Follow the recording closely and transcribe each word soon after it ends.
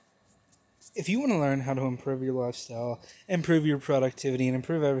If you want to learn how to improve your lifestyle, improve your productivity, and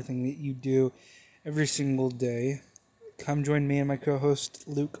improve everything that you do every single day, come join me and my co-host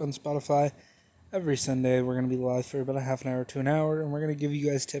Luke on Spotify. Every Sunday, we're going to be live for about a half an hour to an hour, and we're going to give you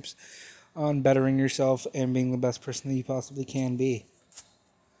guys tips on bettering yourself and being the best person that you possibly can be.